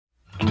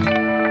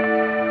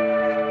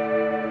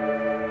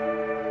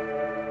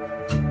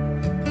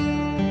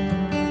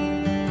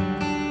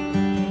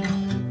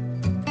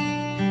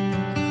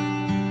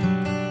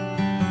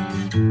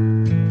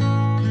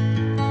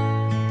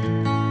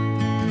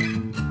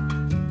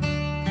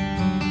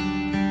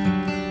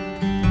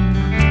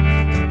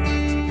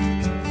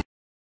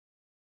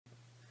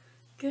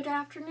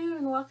afternoon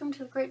and welcome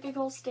to the great big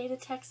old state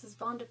of Texas.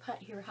 Vonda Putt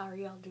here. How are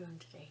y'all doing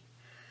today?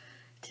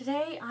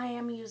 Today I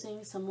am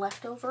using some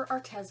leftover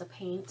Arteza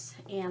paints,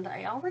 and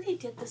I already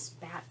did this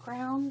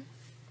background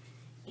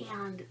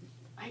and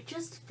I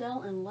just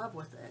fell in love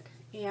with it.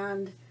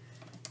 And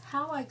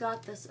how I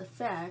got this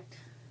effect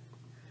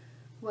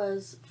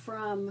was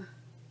from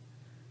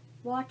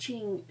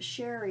watching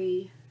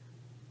Sherry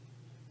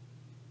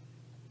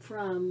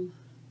from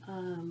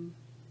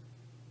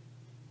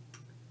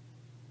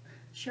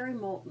Sherry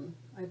Moulton,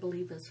 I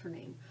believe is her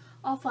name.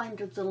 I'll find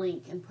the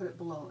link and put it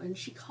below. And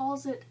she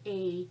calls it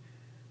a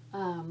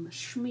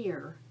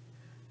schmear,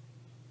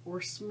 or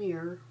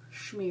schmear.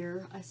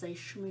 I say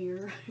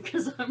schmear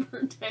because I'm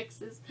from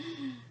Texas.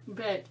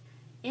 But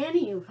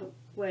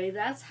anyway,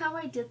 that's how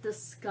I did the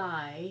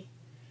sky.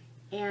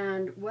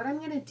 And what I'm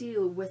going to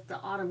do with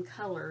the autumn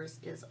colors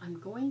is I'm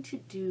going to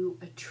do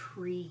a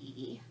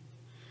tree,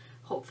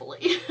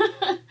 hopefully,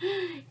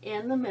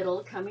 in the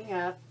middle coming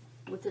up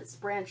with its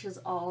branches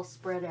all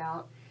spread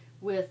out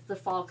with the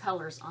fall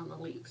colors on the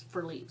leaves,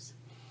 for leaves.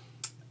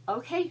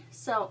 Okay,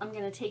 so I'm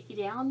going to take you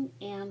down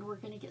and we're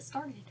going to get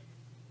started.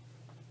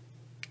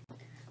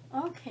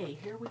 Okay,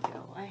 here we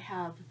go. I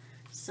have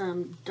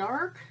some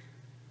dark,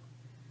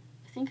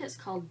 I think it's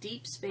called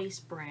Deep Space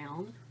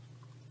Brown,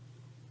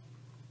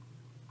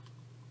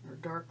 or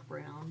dark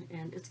brown,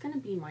 and it's going to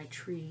be my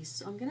trees.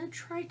 So I'm going to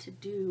try to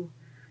do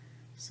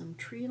some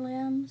tree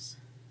limbs.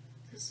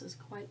 This is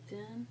quite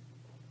thin.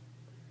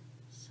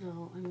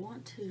 So I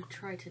want to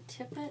try to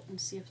tip it and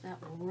see if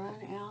that will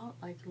run out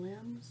like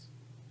limbs.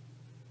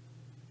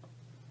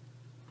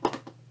 I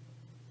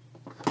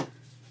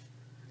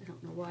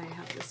don't know why I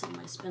have this on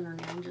my spinner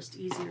now, just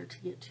easier to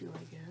get to,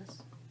 I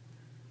guess.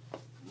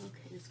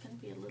 Okay, it's going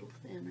to be a little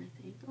thin, I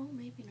think. Oh,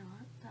 maybe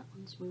not. That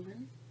one's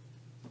moving.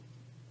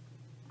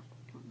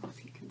 Don't know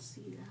if you can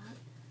see that.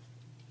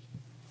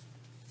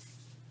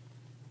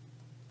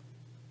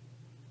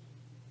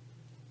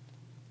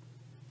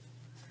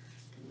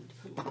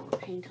 Put a little more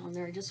paint on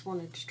there. I just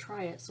wanted to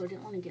try it, so I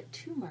didn't want to get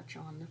too much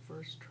on the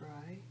first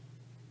try.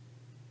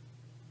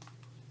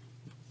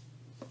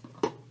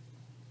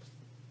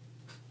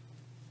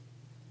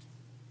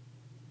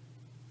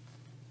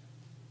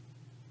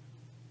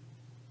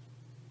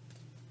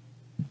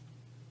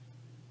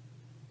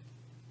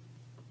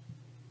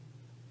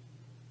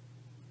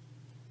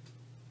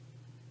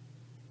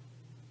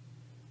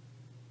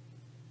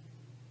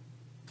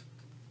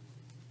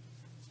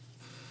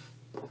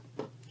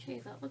 Okay,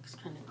 that looks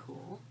kind of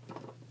cool.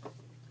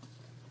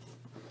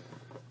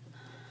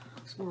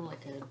 Looks more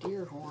like a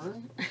deer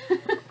horn.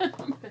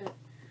 But let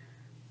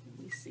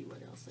me see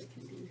what else I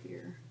can do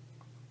here.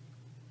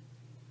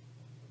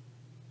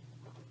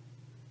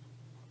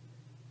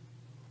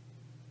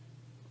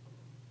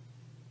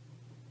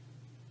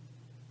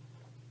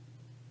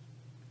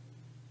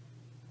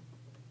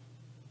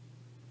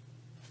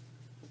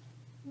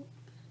 Oh,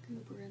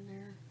 goober in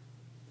there.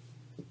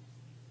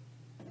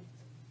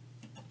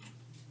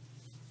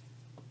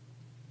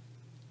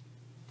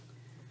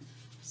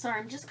 Sorry,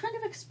 I'm just kind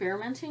of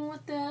experimenting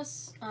with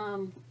this,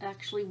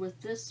 actually with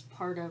this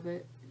part of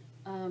it.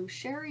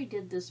 Sherry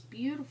did this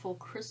beautiful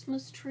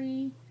Christmas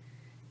tree,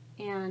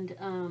 and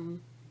I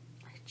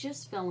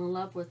just fell in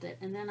love with it.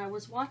 And then I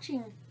was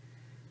watching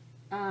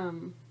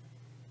another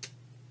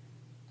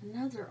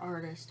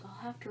artist.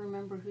 I'll have to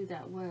remember who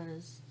that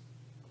was.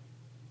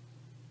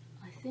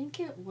 I think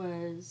it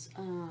was,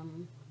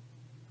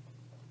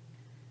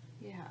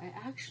 yeah, I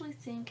actually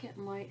think it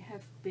might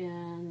have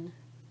been...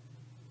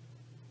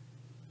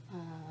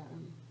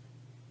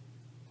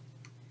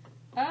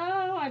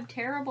 oh, I'm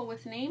terrible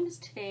with names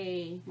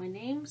today. My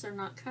names are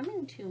not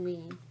coming to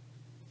me.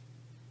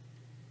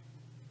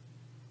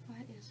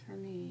 What is her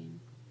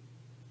name?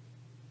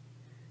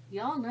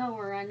 Y'all know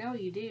her. I know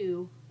you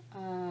do.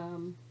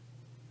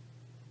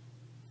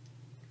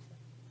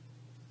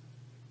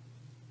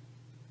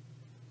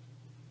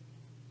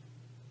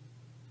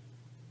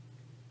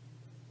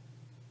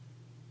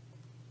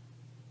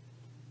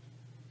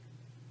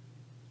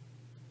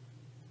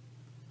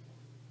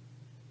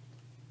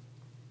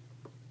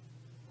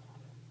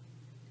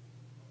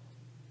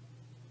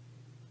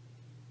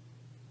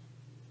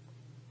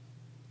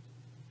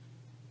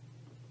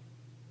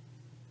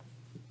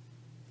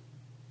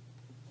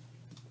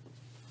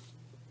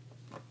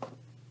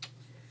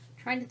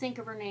 Trying to think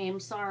of her name.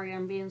 Sorry,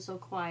 I'm being so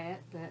quiet,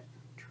 but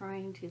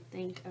trying to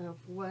think of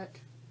what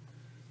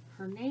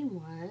her name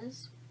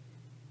was.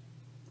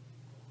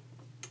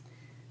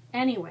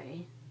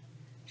 Anyway,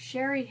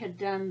 Sherry had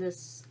done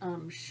this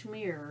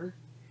schmear,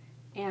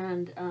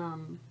 and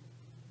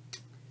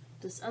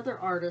this other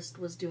artist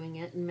was doing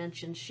it and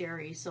mentioned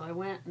Sherry, so I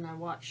went and I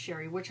watched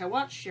Sherry, which I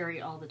watch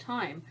Sherry all the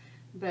time,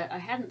 but I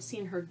hadn't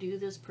seen her do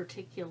this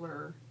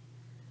particular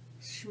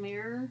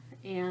schmear,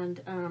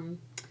 and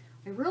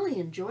I really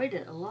enjoyed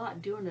it a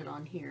lot doing it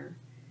on here,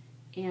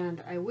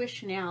 and I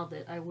wish now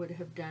that I would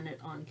have done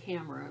it on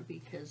camera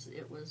because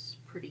it was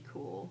pretty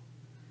cool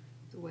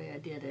the way I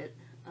did it,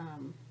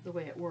 the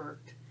way it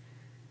worked.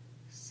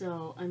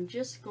 So I'm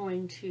just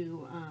going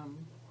to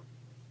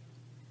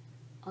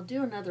I'll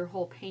do another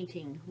whole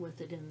painting with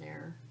it in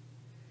there.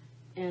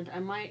 And I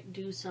might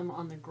do some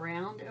on the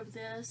ground of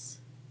this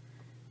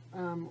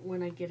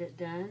when I get it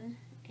done,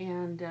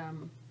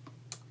 and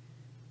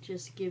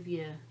just give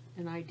you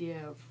an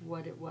idea of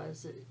what it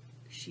was that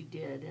she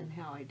did and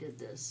how I did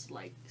this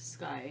like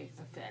sky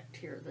effect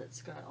here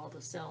that's got all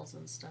the cells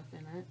and stuff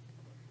in it.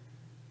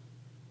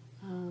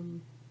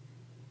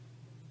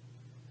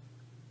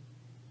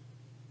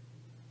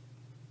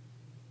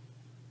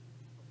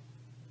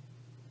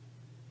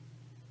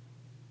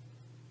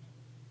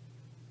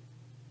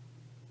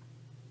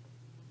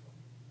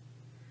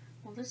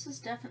 Well, this is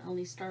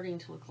definitely starting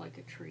to look like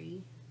a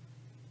tree,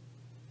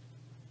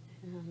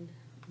 and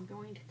I'm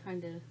going to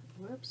kind of,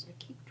 whoops, I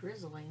keep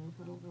drizzling.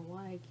 I don't know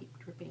why I keep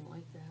dripping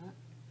like that.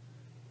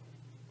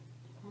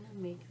 I want to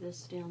make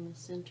this down the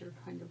center,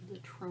 kind of the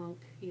trunk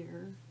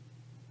here.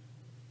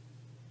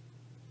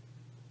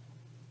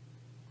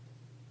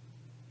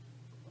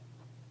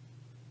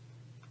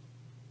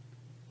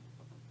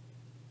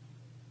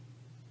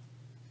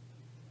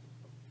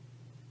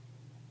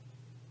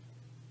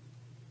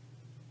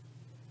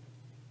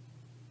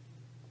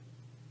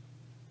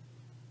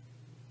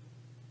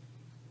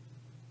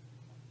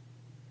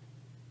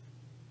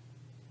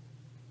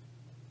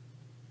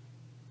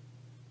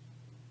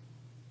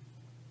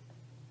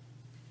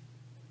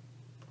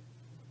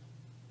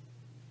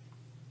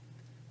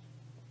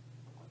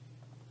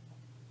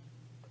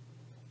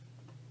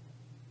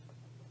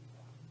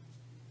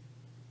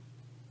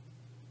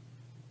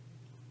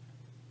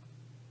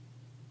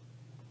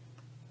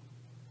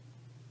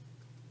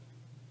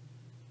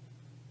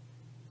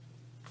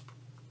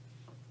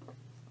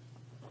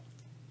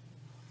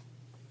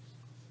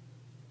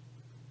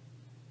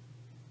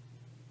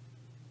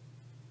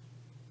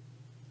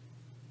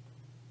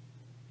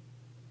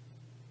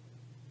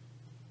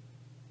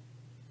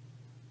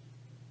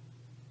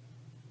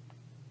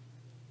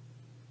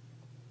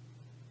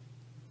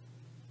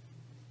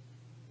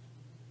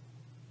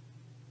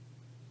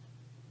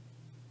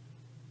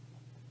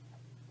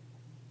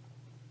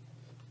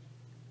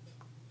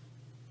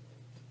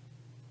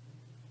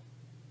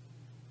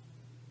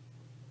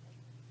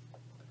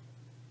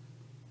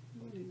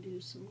 I'm going to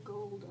do some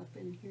gold up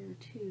in here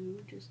too,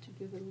 just to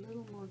give it a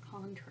little more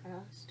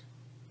contrast.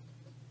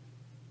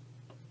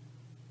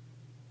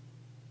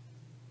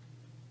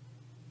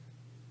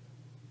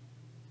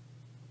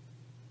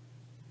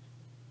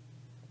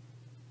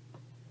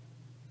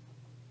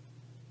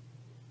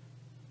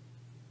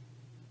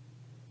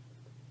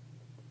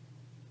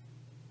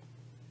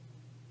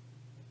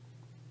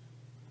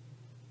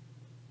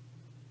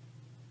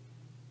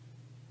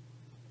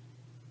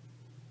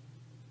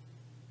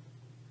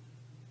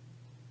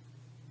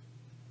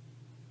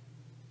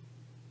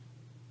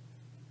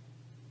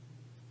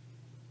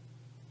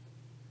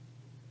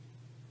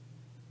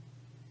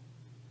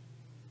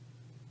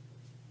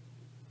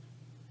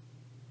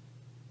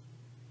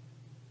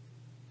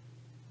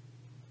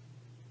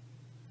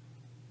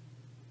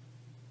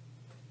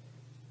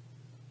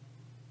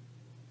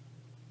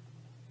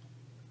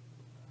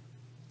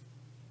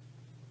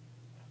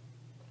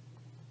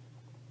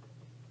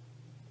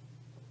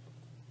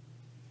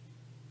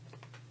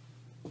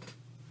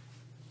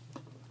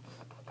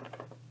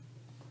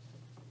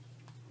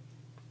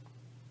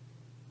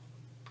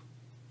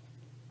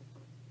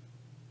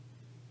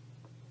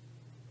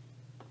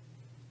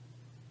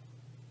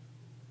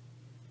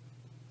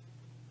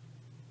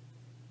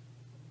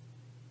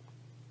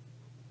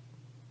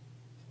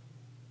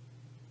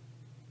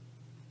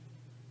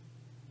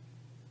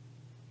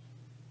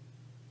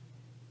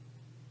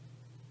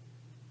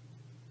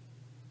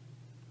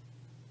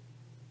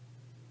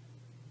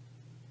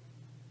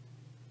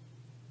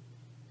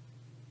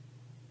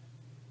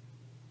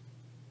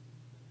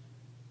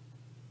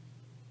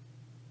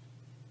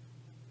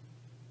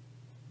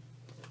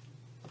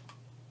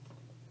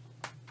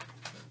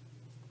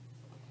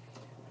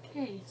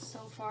 Okay, so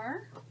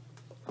far,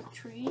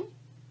 tree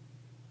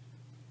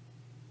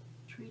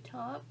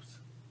tops,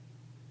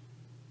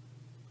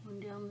 going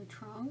down the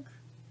trunk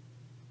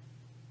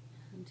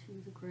and to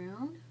the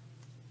ground.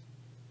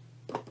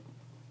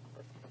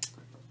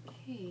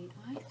 Okay,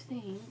 I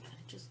think I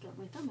just got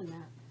my thumb in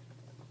that.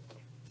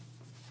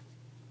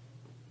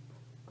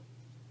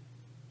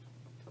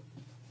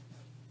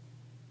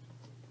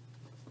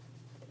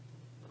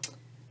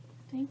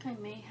 I think I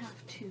may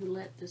have to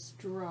let this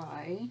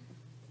dry.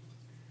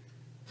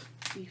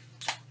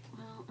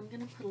 Well, I'm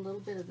going to put a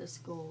little bit of this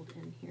gold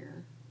in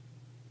here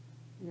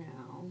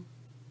now,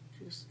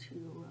 just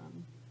to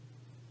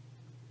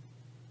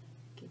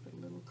give it a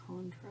little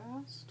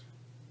contrast.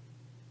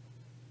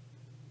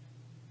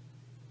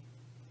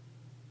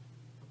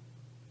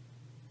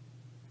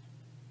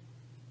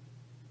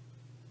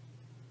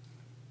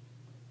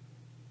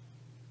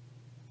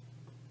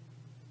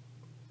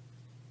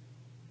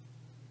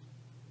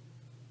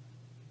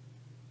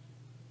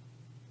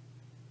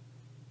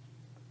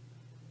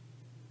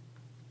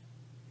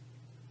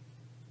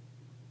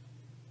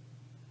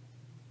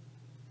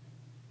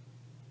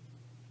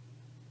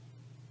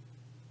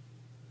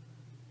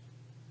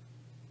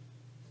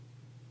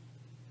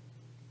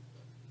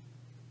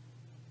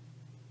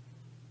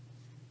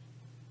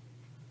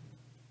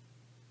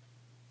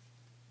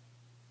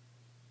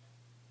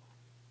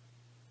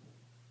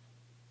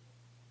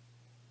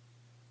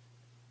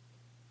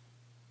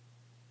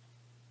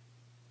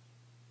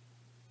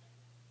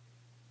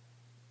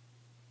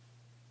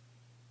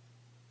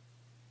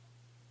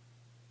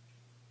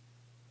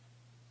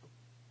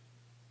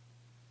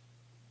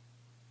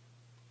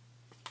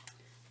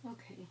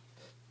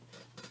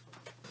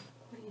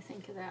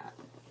 at that.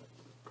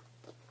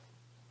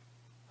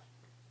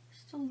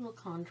 Just a little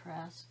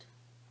contrast.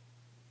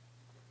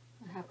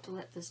 I have to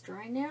let this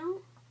dry now,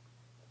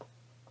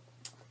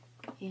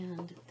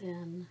 and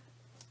then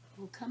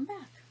we'll come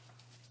back.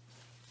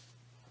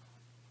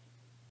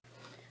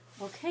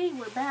 Okay,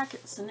 we're back.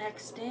 It's the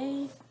next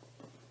day.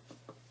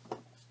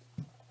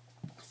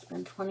 It's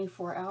been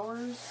 24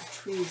 hours. The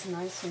tree is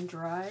nice and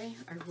dry.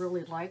 I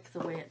really like the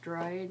way it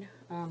dried.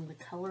 The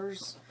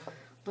colors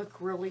look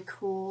really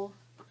cool.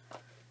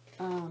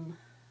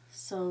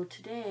 So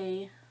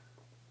today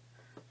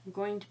I'm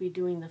going to be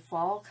doing the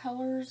fall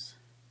colors,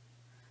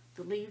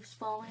 the leaves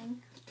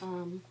falling.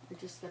 I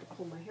just got to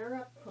pull my hair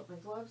up, put my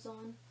gloves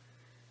on,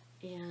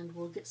 and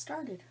we'll get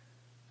started.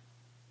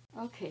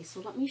 Okay, so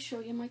let me show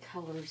you my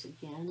colors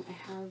again. I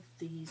have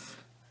these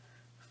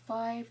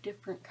 5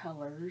 different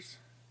colors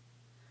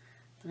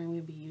that I'm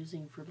going to be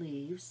using for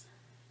leaves.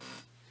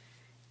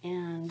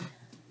 And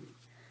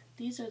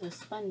these are the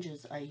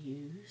sponges I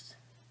use.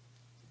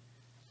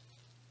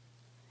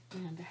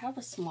 And I have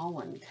a small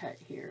one cut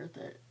here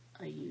that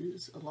I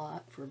use a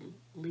lot for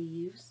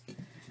leaves.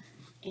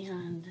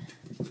 And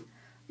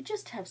I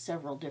just have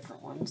several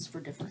different ones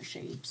for different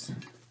shapes.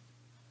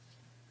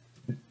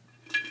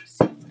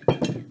 See if I can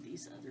get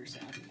these others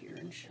out of here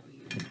and show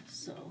you.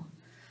 So,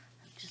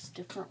 just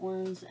different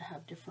ones that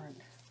have different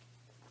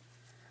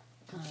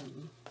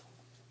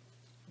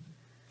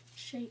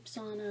shapes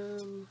on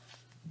them.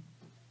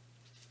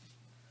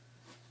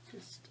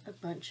 Just a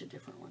bunch of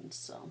different ones.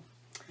 So,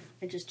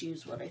 I just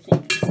use what I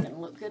think is going to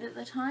look good at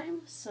the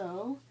time.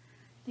 So,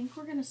 I think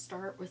we're going to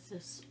start with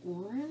this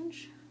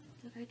orange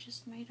that I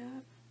just made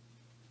up.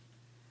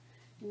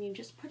 And you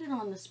just put it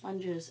on the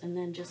sponges and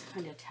then just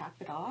kind of tap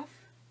it off.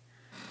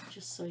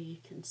 Just so you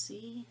can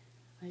see,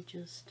 I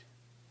just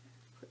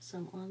put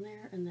some on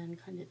there and then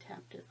kind of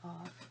tapped it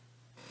off.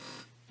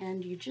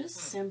 And you just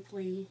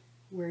simply,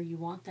 where you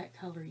want that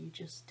color, you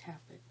just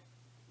tap it.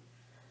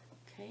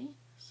 Okay,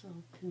 so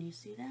can you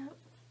see that?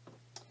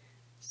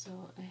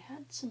 So I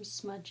had some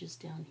smudges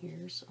down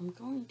here, so I'm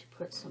going to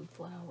put some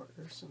flower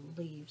or some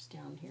leaves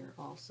down here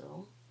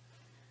also.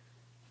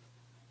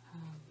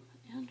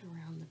 And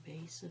around the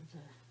base of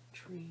the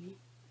tree.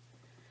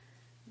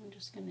 I'm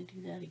just going to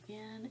do that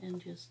again and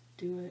just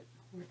do it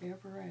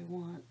wherever I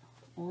want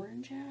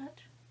orange at.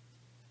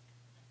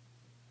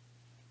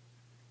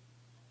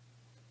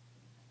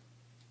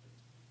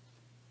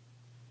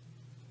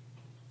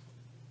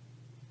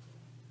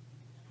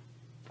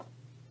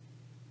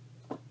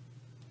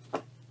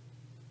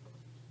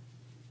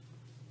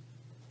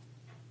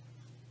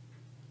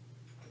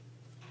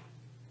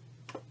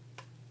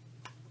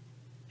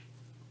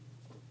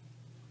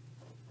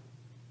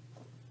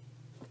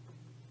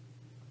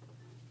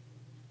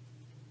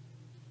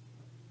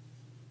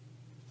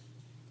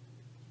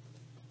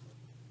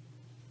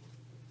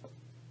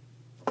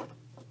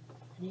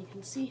 And you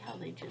can see how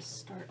they just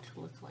start to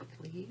look like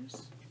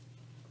leaves.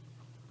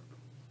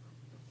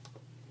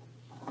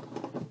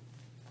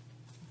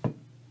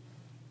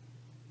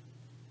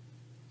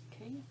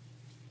 Okay,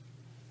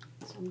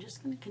 so I'm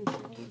just going to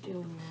continue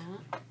doing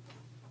that.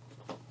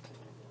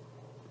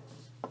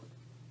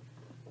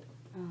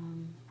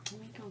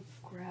 Let me go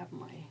grab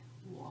my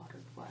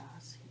water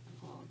glass.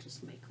 I'll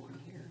just make one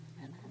here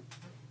in a minute.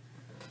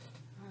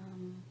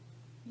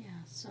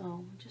 Yeah,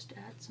 so just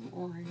add some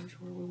orange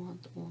where we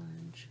want the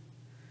orange.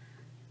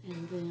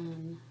 And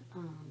then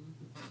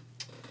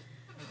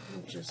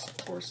we'll just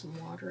pour some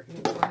water in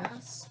a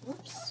glass.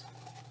 Whoops.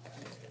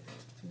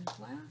 In a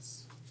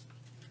glass.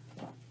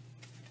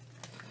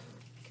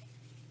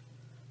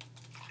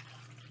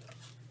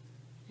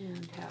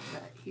 And have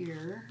that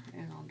here.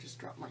 And I'll just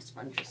drop my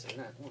sponges in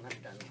it when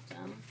I'm done with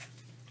them,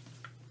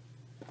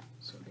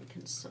 so they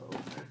can soak.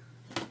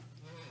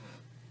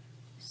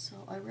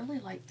 So I really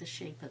like the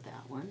shape of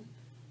that one,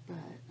 but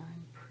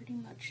I'm pretty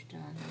much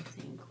done, I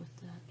think, with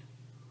that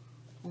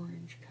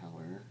orange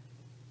color.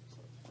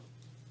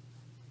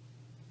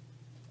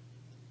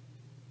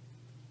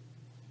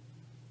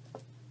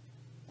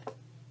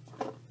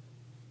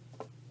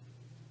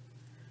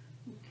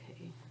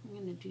 Okay, I'm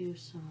going to do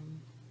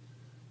some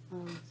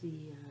of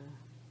the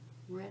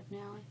red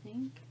now, I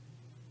think.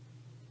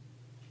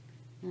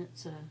 And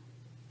it's a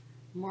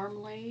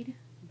Marmalade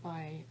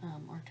by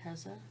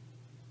Arteza.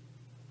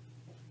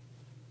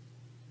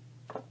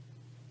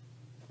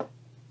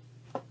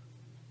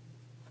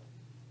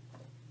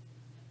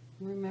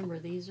 Remember,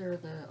 these are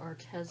the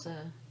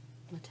Arteza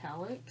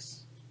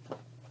metallics.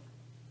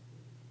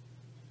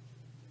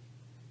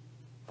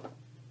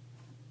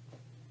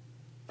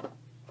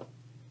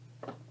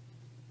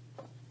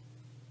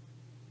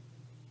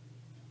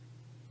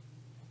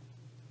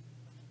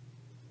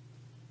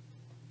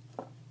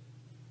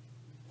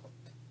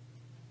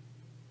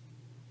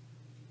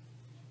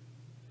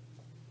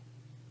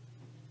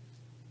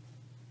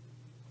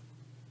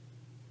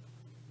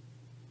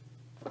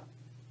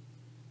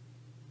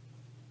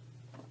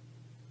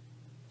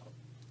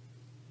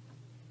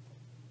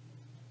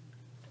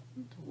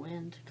 The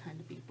wind kind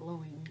of be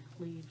blowing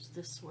leaves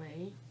this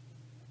way.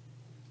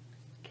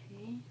 Okay.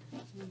 Okay,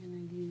 I'm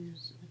going to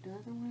use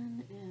another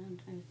one,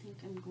 and I think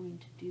I'm going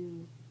to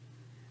do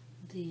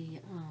the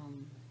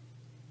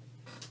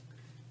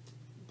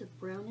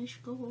brownish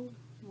gold,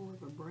 more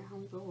of a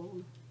brown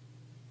gold.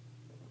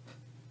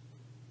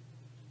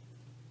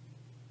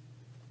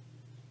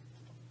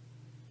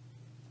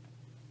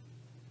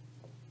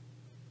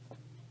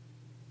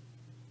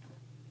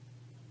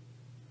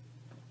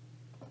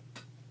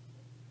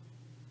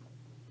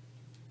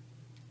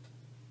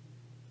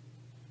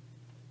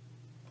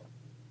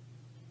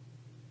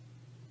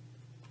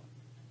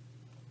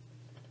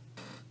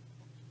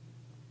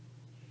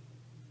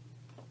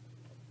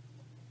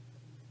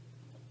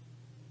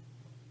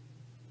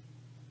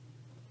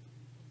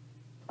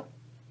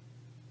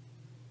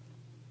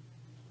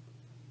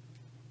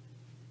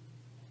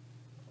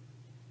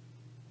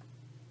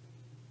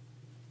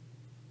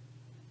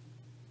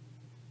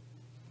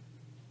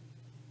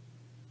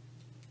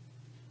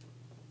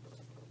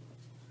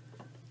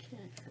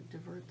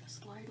 Divert this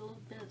light a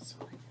little bit so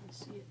I can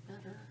see it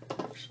better.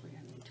 Actually,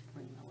 I need to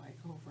bring the light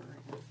over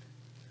and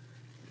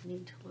I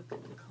need to look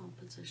at the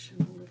composition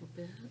a little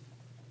bit.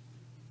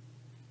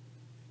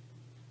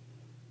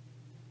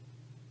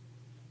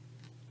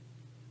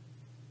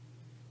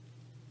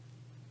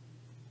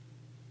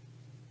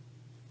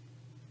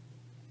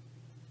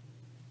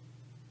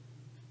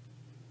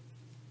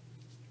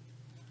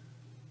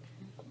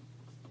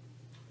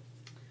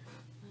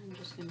 I'm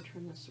just going to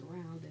turn this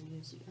around and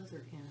use the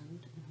other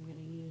end, and I'm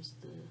going to use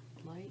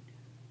the light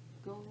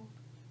gold.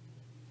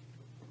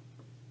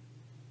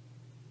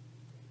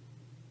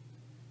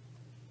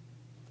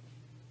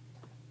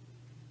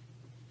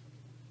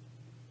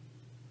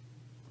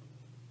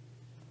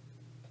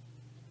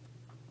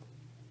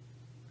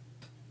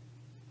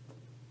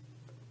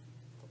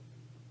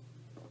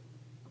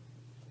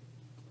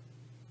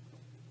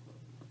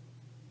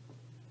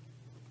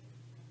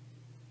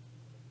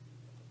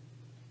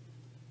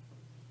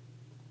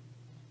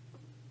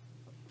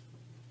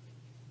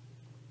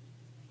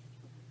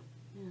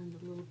 And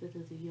a little bit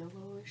of the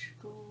yellowish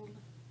gold.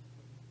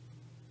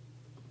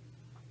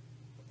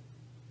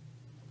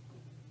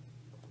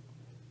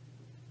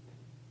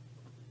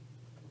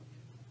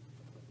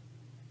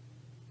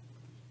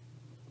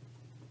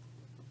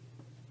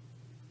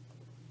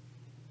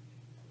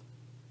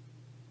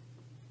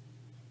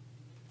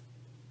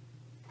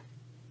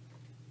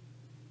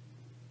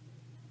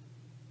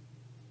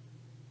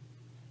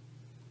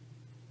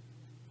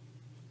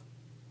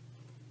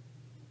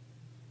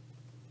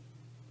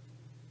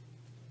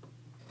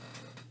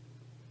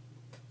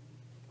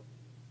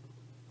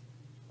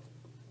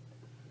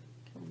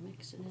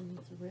 Mix it in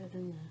with the red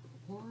and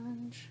the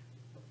orange.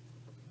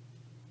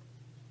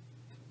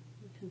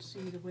 You can see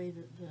the way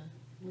that the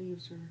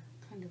leaves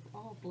are kind of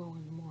all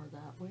blowing more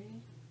that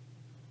way.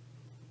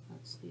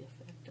 That's the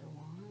effect I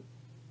want.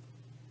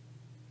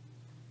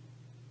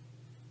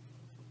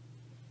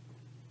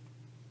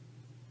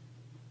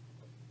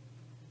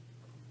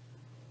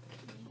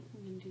 Okay,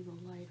 I'm going to do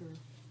the lighter,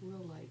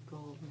 real light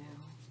gold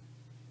now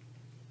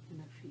in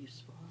a few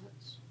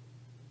spots.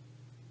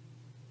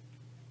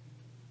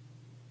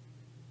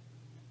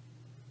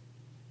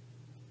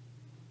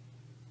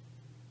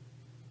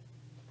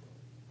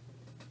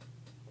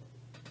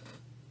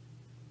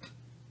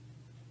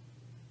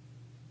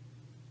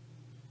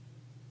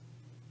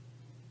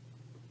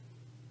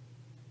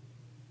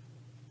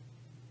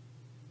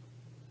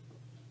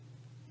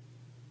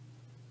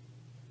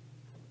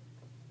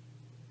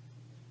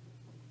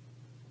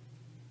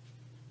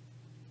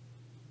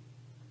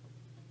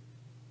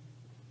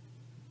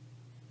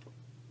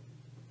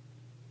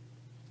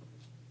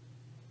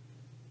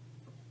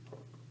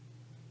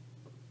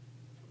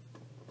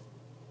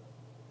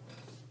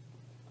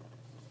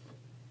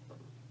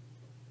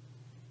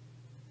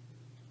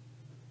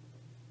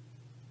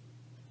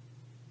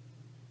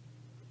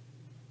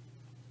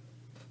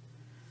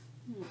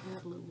 I'm going to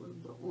add a little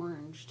of the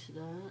orange to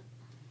that.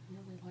 I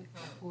really like the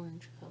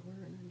orange color,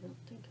 and I don't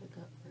think I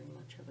got very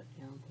much of it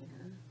down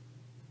here.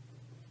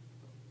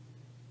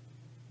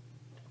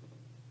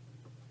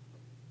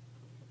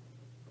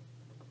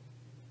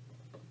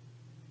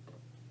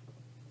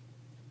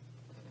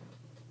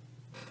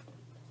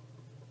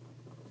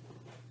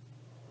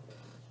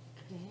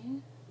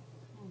 Okay,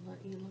 I'll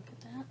let you look at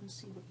that and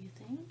see what you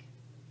think.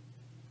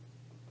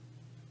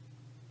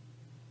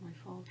 My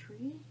fall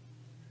tree.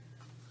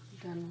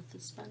 Done with the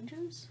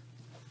sponges.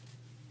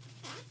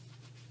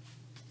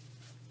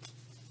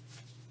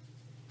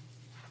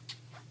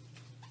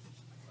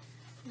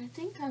 And I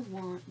think I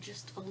want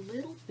just a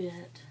little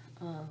bit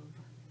of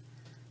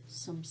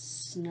some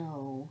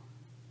snow.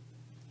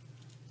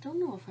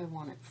 Don't know if I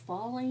want it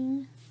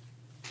falling.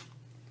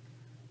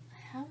 I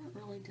haven't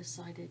really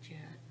decided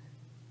yet.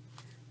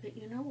 But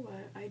you know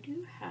what? I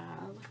do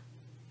have,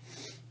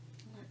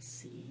 let's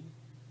see.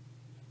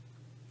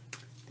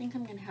 I think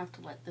I'm going to have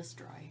to let this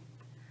dry.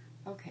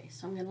 Okay,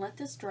 so I'm going to let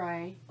this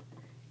dry,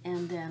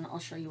 and then I'll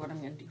show you what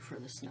I'm going to do for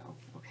the snow,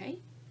 okay?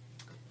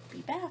 Be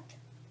back.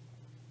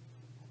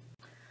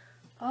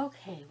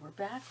 Okay, we're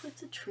back with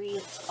the tree.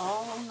 It's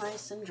all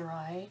nice and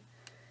dry.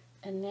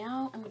 And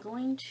now I'm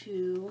going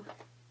to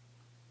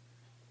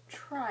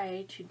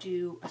try to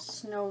do a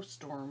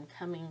snowstorm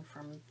coming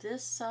from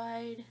this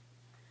side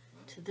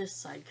to this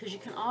side, because you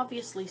can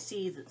obviously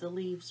see that the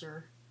leaves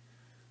are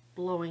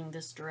blowing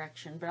this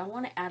direction, but I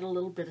want to add a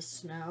little bit of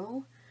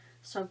snow.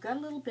 So I've got a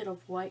little bit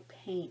of white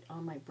paint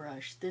on my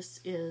brush. This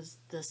is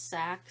the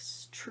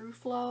Saks True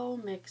Flow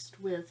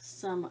mixed with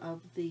some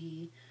of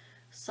the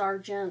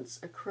Sargent's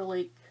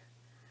acrylic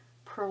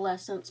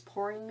pearlescence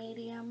pouring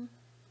medium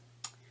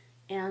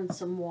and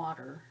some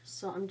water.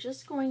 So I'm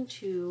just going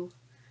to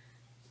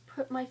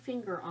put my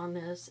finger on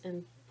this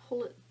and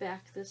pull it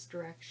back this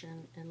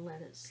direction and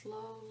let it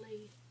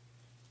slowly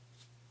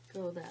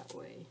go that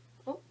way.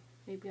 Oh,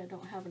 maybe I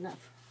don't have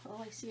enough.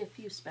 Oh, I see a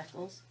few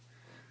speckles.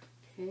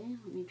 Okay,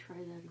 let me try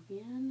that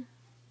again.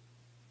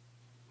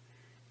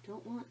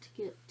 Don't want to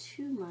get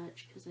too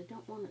much because I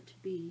don't want it to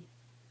be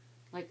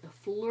like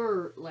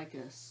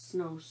a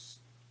snow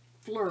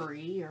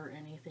flurry or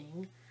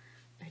anything.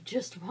 I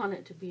just want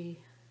it to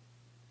be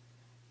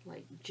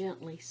like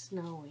gently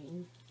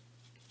snowing.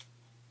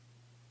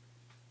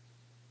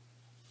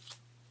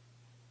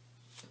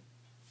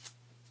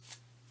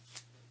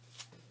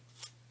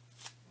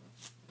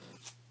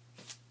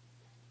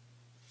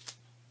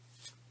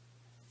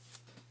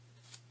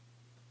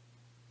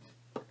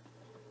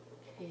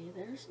 Okay,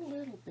 there's a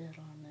little bit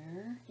on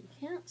there. You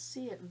can't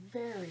see it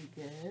very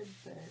good,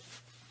 but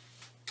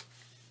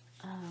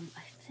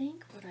I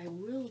think what I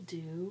will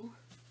do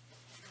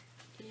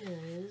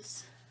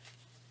is,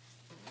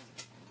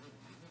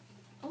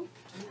 oh,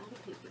 I'm out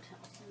of paper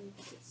towels. I need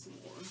to get some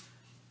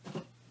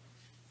more.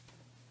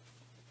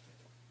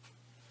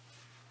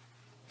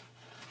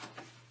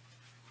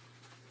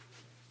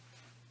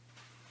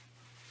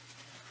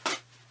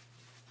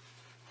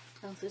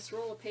 Oh, this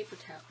roll of paper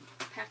towel,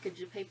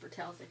 package of paper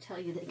towels, I tell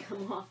you, they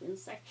come off in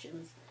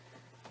sections,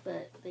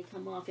 but they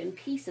come off in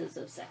pieces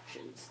of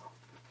sections.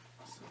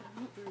 So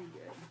they're not very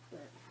good,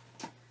 but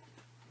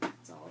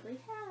that's all they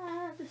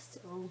had.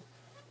 So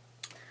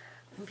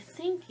I'm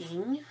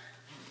thinking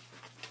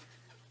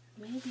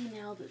maybe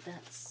now that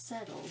that's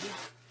settled,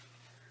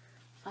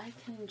 I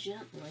can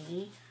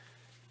gently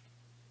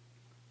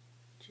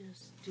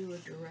just do a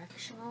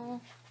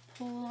directional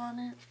pull on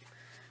it.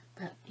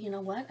 But you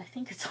know what? I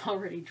think it's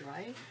already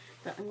dry,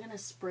 but I'm going to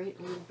spray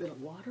a little bit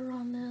of water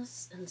on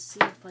this and see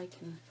if I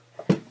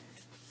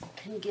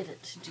can get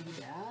it to do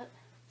that.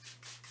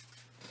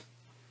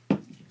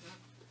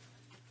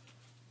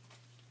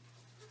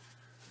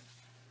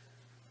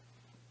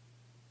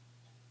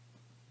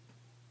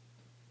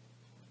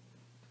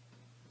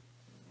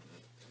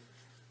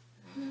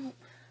 Nope.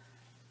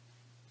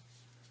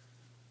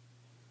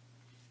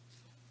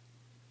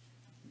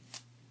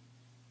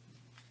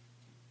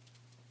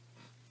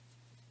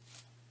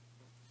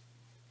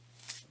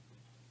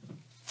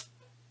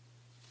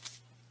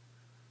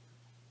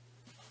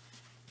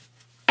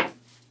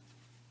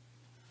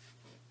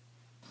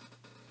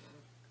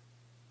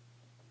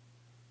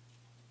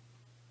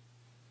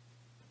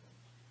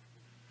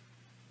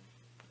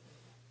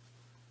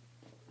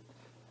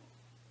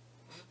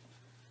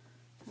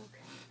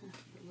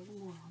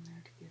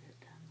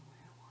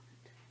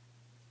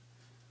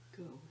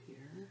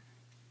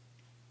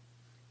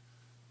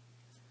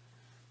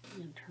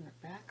 And turn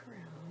it back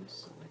around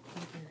so I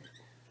can get it.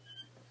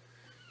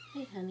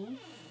 Hey, honey.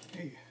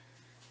 Hey.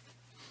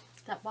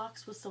 That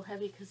box was so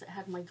heavy because it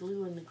had my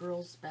glue and the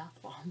girls' bath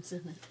bombs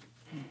in it.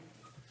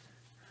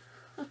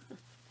 I'll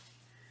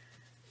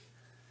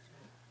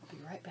be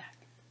right back.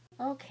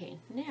 Okay,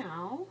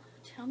 now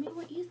tell me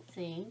what you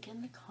think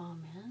in the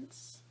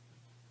comments.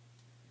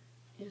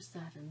 Is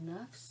that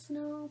enough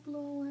snow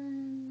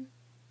blowing?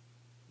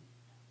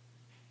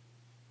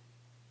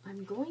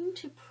 I'm going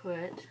to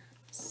put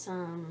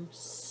some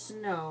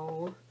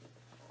snow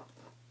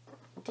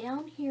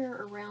down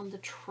here around the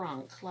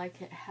trunk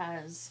like it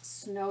has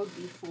snowed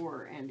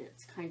before and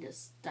it's kind of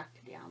stuck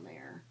down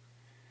there.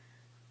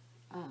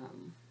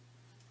 I'll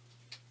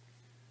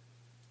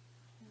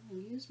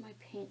use my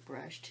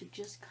paintbrush to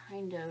just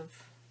kind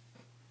of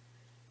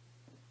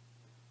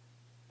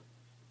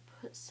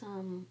put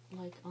some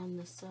like on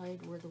the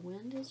side where the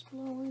wind is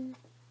blowing,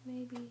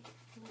 maybe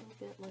a little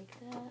bit like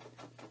that.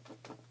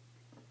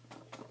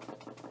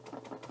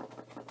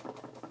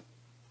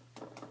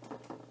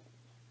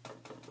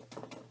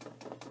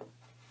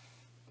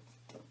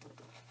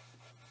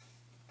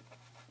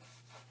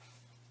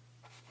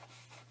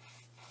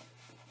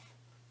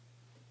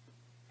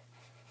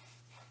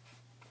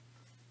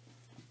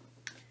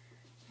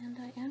 And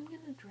I am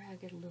going to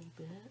drag it a little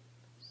bit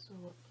so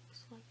it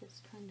looks like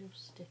it's kind of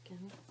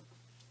sticking.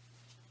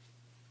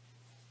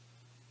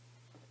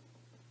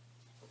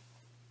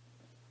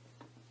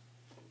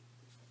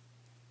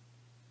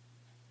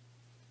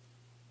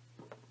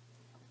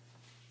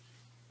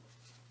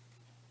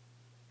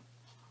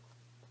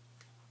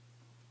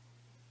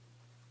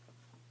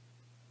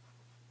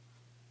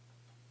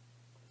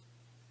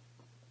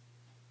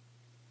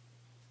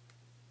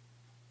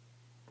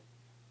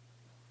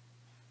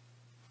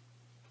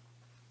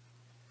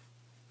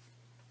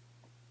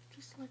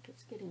 Looks like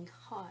it's getting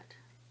caught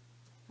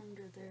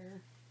under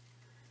there.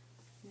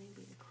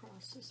 Maybe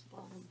across this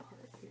bottom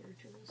part here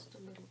just a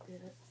little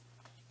bit.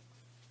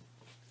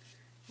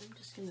 I'm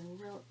just going to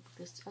route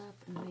this up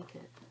and make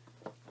it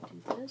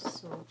do this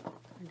so it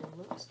kind of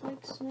looks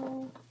like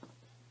snow.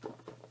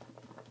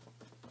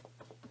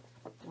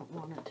 Don't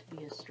want it to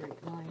be a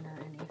straight line or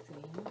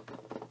anything.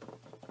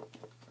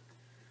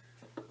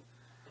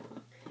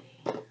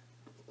 Okay,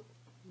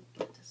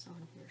 get this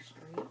on here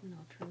straight and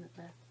I'll turn it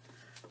back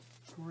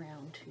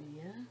around to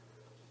you.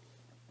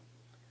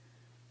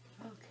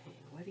 Okay,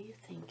 what do you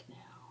think now?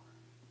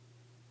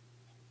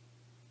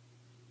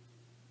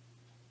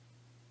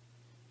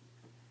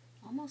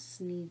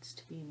 Almost needs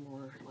to be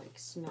more like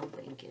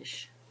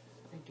snowbankish,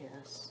 I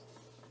guess.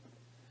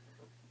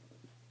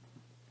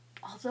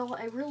 Although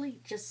I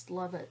really just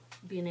love it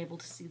being able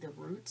to see the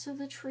roots of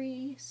the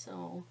tree,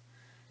 so,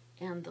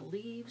 and the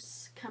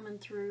leaves coming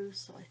through,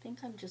 so I think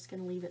I'm just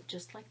going to leave it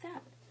just like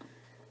that.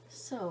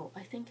 So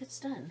I think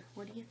it's done.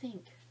 What do you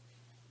think?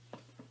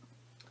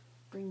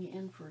 Bring you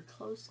in for a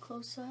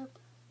close-up.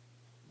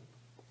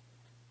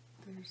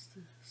 There's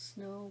the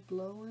snow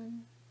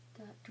blowing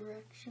that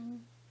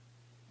direction.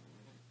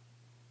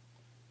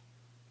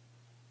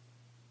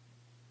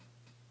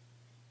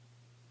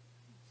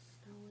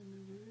 Snow in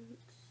the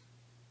roots.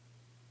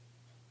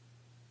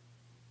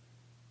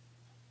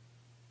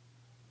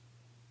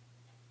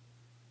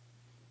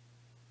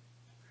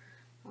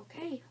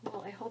 Okay,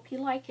 well, I hope you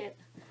like it.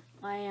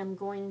 I am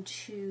going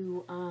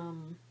to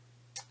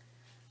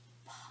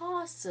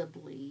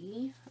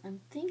possibly,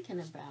 I'm thinking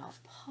about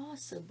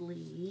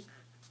possibly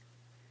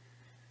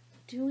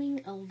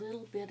doing a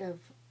little bit of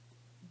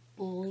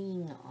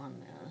bling on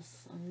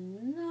this.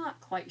 I'm not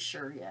quite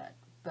sure yet,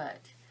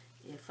 but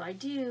if I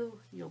do,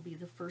 you'll be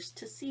the first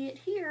to see it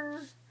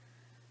here.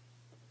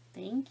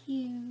 Thank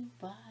you.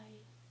 Bye.